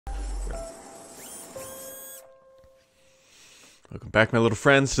Welcome back, my little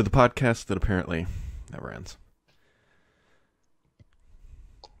friends, to the podcast that apparently never ends.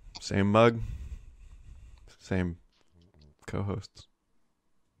 Same mug, same co-hosts.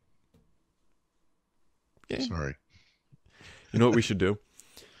 Yeah. Sorry. You know what we should do?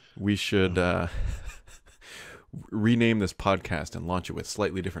 We should rename this podcast and launch it with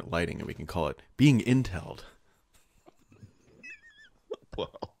slightly different lighting, and we can call it Being Intel'd.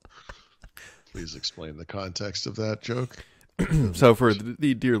 Well, please explain the context of that joke. So for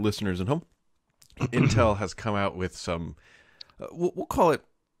the dear listeners at home, Intel has come out with some, we'll call it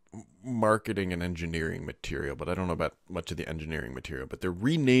marketing and engineering material, but I don't know about much of the engineering material, but they're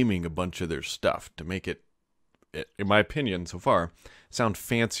renaming a bunch of their stuff to make it, in my opinion so far, sound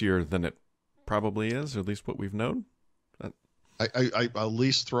fancier than it probably is, or at least what we've known. I'll at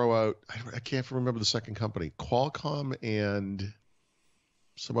least throw out, I can't remember the second company. Qualcomm and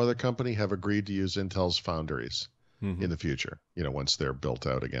some other company have agreed to use Intel's foundries in the future, once they're built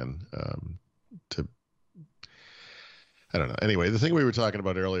out again. I don't know. Anyway, the thing we were talking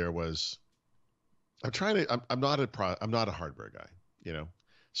about earlier was I'm not a hardware guy,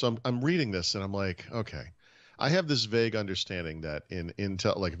 so I'm reading this and I'm like, okay, I have this vague understanding that in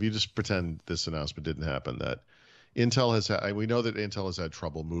Intel, like if you just pretend this announcement didn't happen, that we know that Intel has had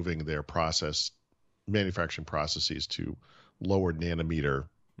trouble moving their manufacturing processes to lower nanometer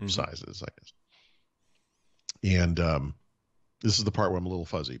sizes, I guess. And this is the part where I'm a little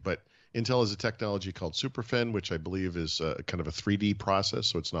fuzzy, but Intel has a technology called SuperFin, which I believe is kind of a 3D process.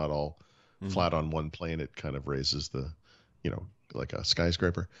 So it's not all flat on one plane. It kind of raises the, like a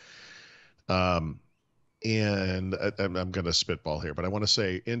skyscraper. And I'm going to spitball here, but I want to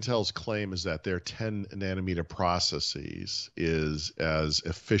say Intel's claim is that their 10 nanometer processes is as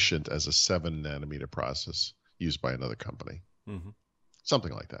efficient as a 7 nanometer process used by another company.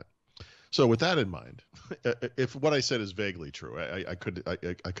 Something like that. So with that in mind, if what I said is vaguely true, I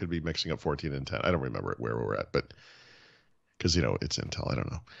could be mixing up 14 and 10. I don't remember where we're at, but because it's Intel, I don't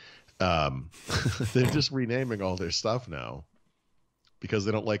know. They're just renaming all their stuff now because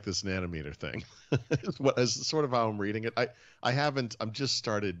they don't like this nanometer thing. Is sort of how I'm reading it. I'm just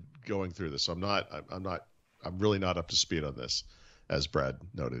started going through this, so I'm really not up to speed on this, as Brad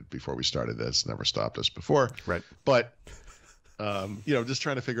noted before we started this. Never stopped us before, right? But just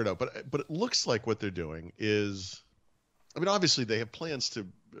trying to figure it out. But it looks like what they're doing is, obviously they have plans to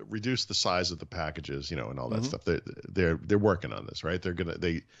reduce the size of the packages, and all that stuff. They're working on this, right?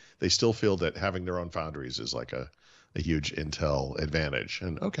 They still feel that having their own foundries is like a huge Intel advantage.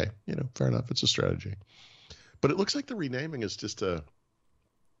 And okay, fair enough. It's a strategy. But it looks like the renaming is just at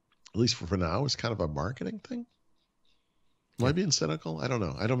least for now, is kind of a marketing thing. Am I being cynical? I don't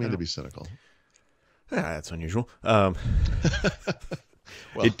know. I don't mean to be cynical. Yeah, that's unusual. Well,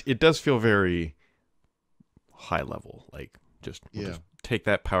 it does feel very high level. Like just take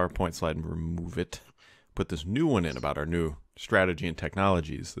that PowerPoint slide and remove it, put this new one in about our new strategy and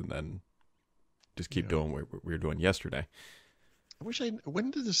technologies, and then just keep doing what we were doing yesterday. I wish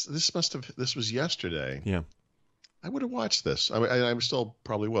when did this this was yesterday. Yeah. I would have watched this. I'm still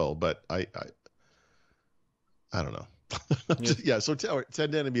probably will, but I don't know. Yeah. So 10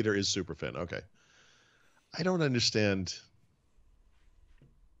 nanometer is SuperFin. Okay. I don't understand.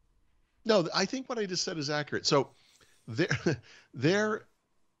 No, I think what I just said is accurate. So their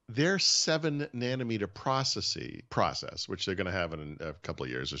 7 nanometer process, which they're going to have in a couple of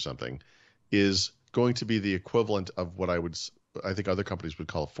years or something, is going to be the equivalent of what I think other companies would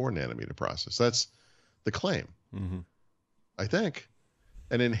call a 4 nanometer process. That's the claim. I think.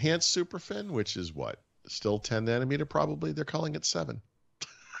 An enhanced SuperFin, which is what? Still 10 nanometer probably. They're calling it 7.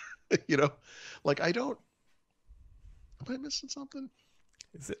 Like am I missing something?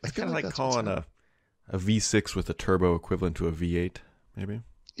 Is it kind of like calling a V6 with a turbo equivalent to a V8, maybe?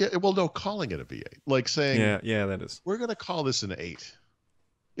 Yeah, well, no, calling it a V8. Like saying, yeah, that is. We're going to call this an 8.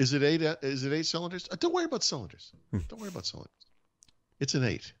 Is it 8? Is it 8 cylinders? Don't worry about cylinders. Don't worry about cylinders. It's an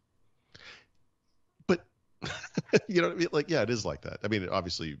 8. But you know what I mean? Like, yeah, it is like that.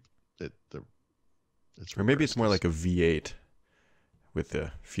 Obviously, or maybe it's more like a V8 with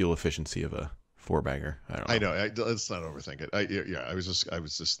the fuel efficiency of a 4-bagger. I don't know. Let's not overthink it. I was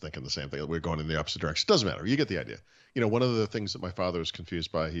just thinking the same thing. We're going in the opposite direction. Doesn't matter. You get the idea. One of the things that my father was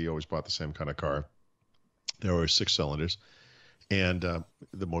confused by, he always bought the same kind of car. There were 6 cylinders, and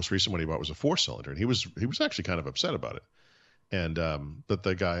the most recent one he bought was a 4-cylinder, and he was actually kind of upset about it. And but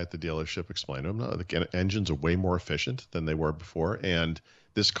the guy at the dealership explained to him, no, the engines are way more efficient than they were before, and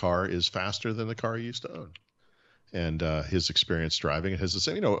this car is faster than the car he used to own. And his experience driving it has the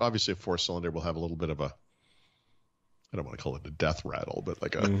same. Obviously a 4-cylinder will have a little bit of a I don't want to call it a death rattle, but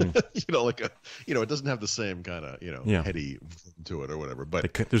like a, Mhm. like a, it doesn't have the same kind of, Yeah. heady to it or whatever.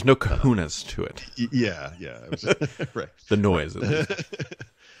 But There's no kahunas to it. yeah, it was, right. The noise, at least.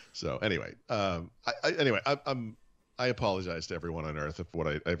 So anyway, I apologize to everyone on Earth if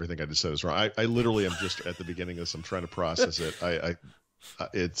everything I just said is wrong. I literally am just at the beginning of this. I'm trying to process it.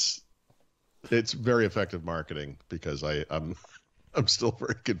 It's very effective marketing because I'm still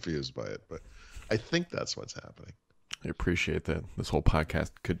very confused by it, but I think that's what's happening. I appreciate that. This whole podcast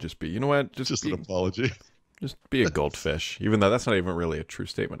could just be, you know what? Just an apology. Just be a goldfish, even though that's not even really a true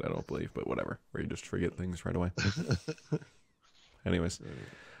statement, I don't believe, but whatever, where you just forget things right away. Anyways,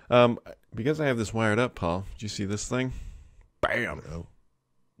 because I have this wired up, Paul, did you see this thing? Bam! Oh.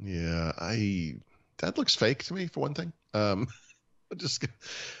 Yeah, that looks fake to me, for one thing. I'm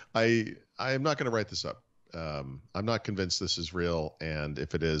not going to write this up. I'm not convinced this is real, and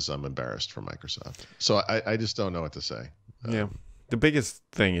if it is, I'm embarrassed for Microsoft. So I just don't know what to say. Yeah, the biggest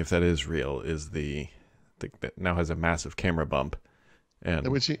thing, if that is real, is that now has a massive camera bump, and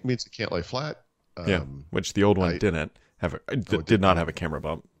which means it can't lay flat. Which the old one didn't have. Did not have a camera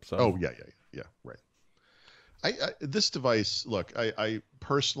bump. So. Oh yeah, right. This device, look, I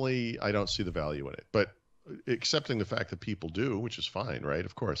personally I don't see the value in it, but accepting the fact that people do, which is fine, right?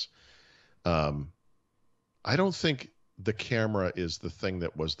 Of course. I don't think the camera is the thing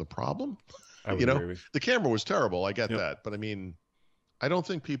that was the problem. The camera was terrible. I get that. But I mean, I don't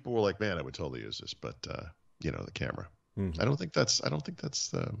think people were like, man, I would totally use this. But, the camera, I don't think that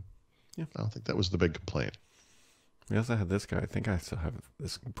was the big complaint. We also had this guy. I think I still have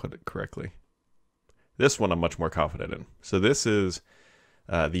this put it correctly. This one I'm much more confident in. So this is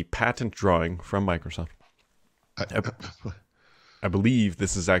the patent drawing from Microsoft. I believe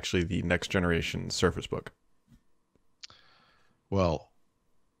this is actually the next generation Surface Book. Well,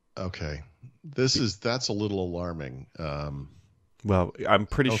 okay. That's a little alarming. Well, I'm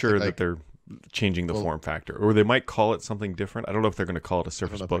pretty sure that they're changing the form factor, or they might call it something different. I don't know if they're going to call it a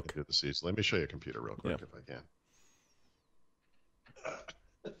Surface Book. Let me show you a computer real quick if I can.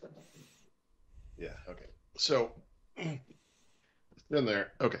 Yeah. Okay. So in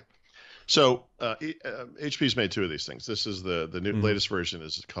there. Okay. So HP's made two of these things. This is the new latest version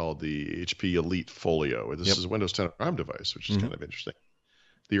is called the HP Elite Folio. This is a Windows 10 ARM device, which is kind of interesting.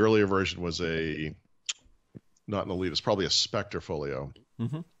 The earlier version was not an Elite. It's probably a Spectre Folio.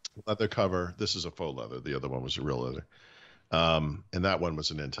 Leather cover. This is a faux leather. The other one was a real leather. And that one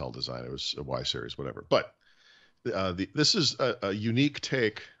was an Intel design. It was a Y series, whatever. But this is a unique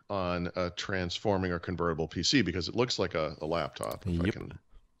take on a transforming or convertible PC because it looks like a laptop. If I can.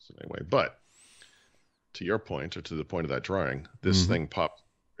 Anyway, but to your point, or to the point of that drawing, this thing pops,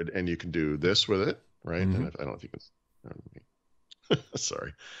 and you can do this with it, right? And I don't know if you can.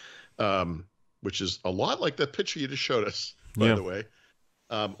 Sorry, which is a lot like that picture you just showed us, by the way.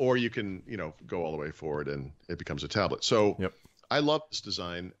 Or you can, go all the way forward, and it becomes a tablet. So I love this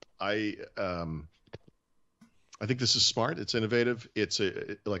design. I think this is smart. It's innovative. It's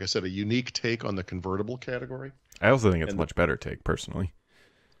like I said, a unique take on the convertible category. I also think it's a much better take, personally.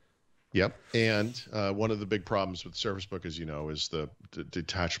 Yep. And one of the big problems with Surface Book, as you know, is the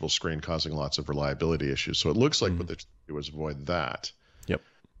detachable screen causing lots of reliability issues. So it looks like what they're trying to do is avoid that. Yep.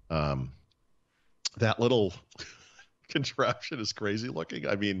 That little contraption is crazy looking.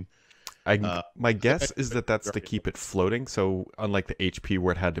 I mean, my guess is that's to keep it floating. So unlike the HP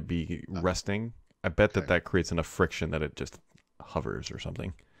where it had to be resting, I bet that creates enough friction that it just hovers or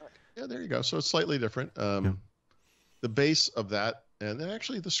something. Yeah, there you go. So it's slightly different. The base of that, and then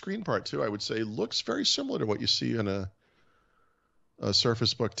actually the screen part too, I would say looks very similar to what you see in a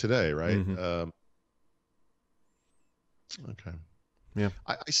Surface Book today, right? Okay. Yeah.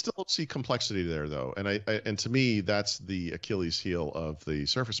 I still don't see complexity there though, and to me that's the Achilles heel of the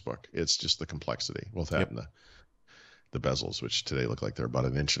Surface Book. It's just the complexity. Well, that and the bezels, which today look like they're about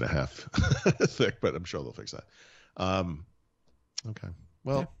 1.5 inches thick, but I'm sure they'll fix that. Okay.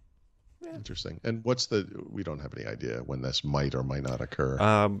 Well. Yeah. Interesting. And we don't have any idea when this might or might not occur.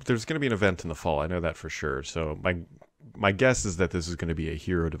 There's going to be an event in the fall. I know that for sure. So my guess is that this is going to be a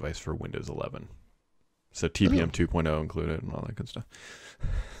hero device for Windows 11. So TPM 2.0 included and all that good stuff.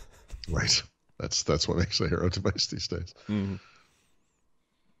 Right. That's what makes a hero device these days. Mm-hmm.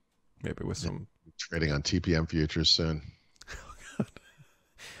 Maybe with some trading on TPM futures soon.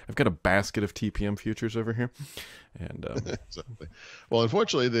 I've got a basket of TPM futures over here, and exactly. Well,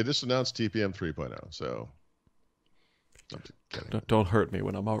 unfortunately, they just announced TPM 3.0, so don't hurt me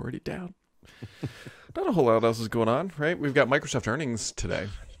when I'm already down. Not a whole lot else is going on, right? We've got Microsoft earnings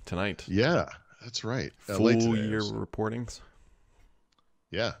tonight. Yeah, that's right. Full year reportings.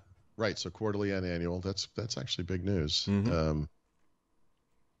 Yeah, Right. So quarterly and annual. That's actually big news. Mhm.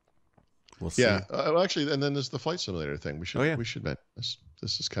 We'll see. Yeah. Well, actually, and then there's the flight simulator thing. Oh yeah. We should mention this.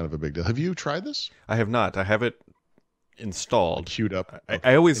 This is kind of a big deal. Have you tried this? I have not. I have it Like installed. queued up. I, Okay.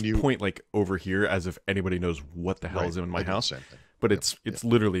 I always And you point like over here as if anybody knows what the hell right. is in my I do the house, same thing. but Yep. it's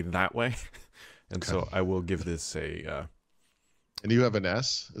literally that way. And Okay. so I will give this a And you have an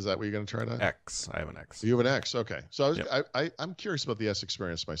S? Is that what you're going to try to? X. I have an X. You have an X. Okay. So Yep. I'm curious about the S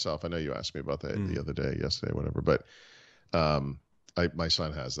experience myself. I know you asked me about that Mm. the other day, yesterday, whatever. But my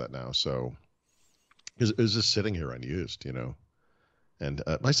son has that now. So is just sitting here unused, you know. And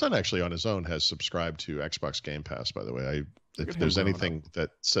my son actually on his own has subscribed to Xbox Game Pass. By the way, Look if at him there's growing anything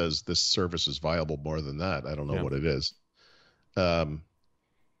that says this service is viable more than that, I don't know Yeah. what it is.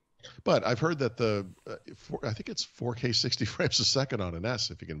 But I've heard that I think it's 4K 60 frames a second on an S,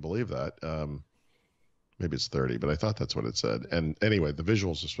 if you can believe that. Maybe it's 30, but I thought that's what it said. And anyway, the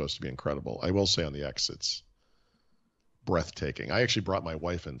visuals are supposed to be incredible. I will say on the X, it's breathtaking. I actually brought my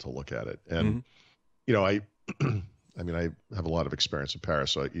wife in to look at it, and Mhm. you know, I mean, I have a lot of experience in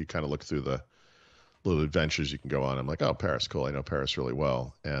Paris, so you kind of look through the little adventures you can go on. I'm like, oh, Paris, cool. I know Paris really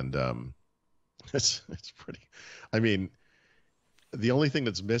well, and it's pretty. I mean, the only thing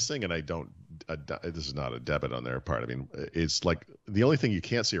that's missing, and I don't, this is not a debit on their part. I mean, it's like the only thing you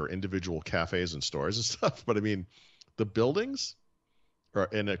can't see are individual cafes and stores and stuff. But I mean, the buildings are,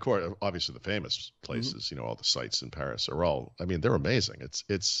 and of course, obviously the famous places, you know, all the sites in Paris are all, I mean, they're amazing.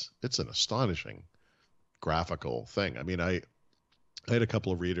 It's an astonishing graphical thing. I mean, I had a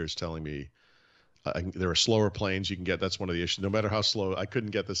couple of readers telling me there are slower planes you can get. That's one of the issues. No matter how slow, I couldn't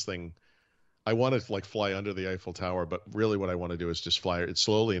get this thing. I want to like fly under the Eiffel Tower, but really what I want to do is just fly it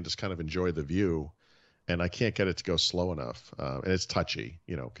slowly and just kind of enjoy the view. And I can't get it to go slow enough. And it's touchy,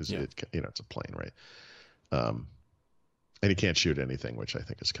 you know, because Yeah. it's a plane, right? And you can't shoot anything, which I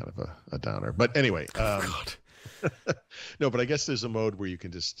think is kind of a downer. But anyway, God. no, but I guess there's a mode where you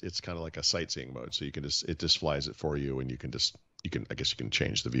can it's kind of like a sightseeing mode. So it just flies it for you, and I guess you can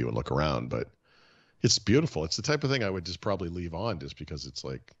change the view and look around, but it's beautiful. It's the type of thing I would just probably leave on just because it's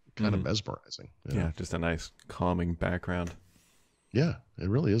like kind of mesmerizing. You know? Yeah, just a nice calming background. Yeah, it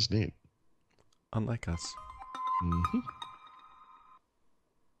really is neat. Unlike us. Mm-hmm.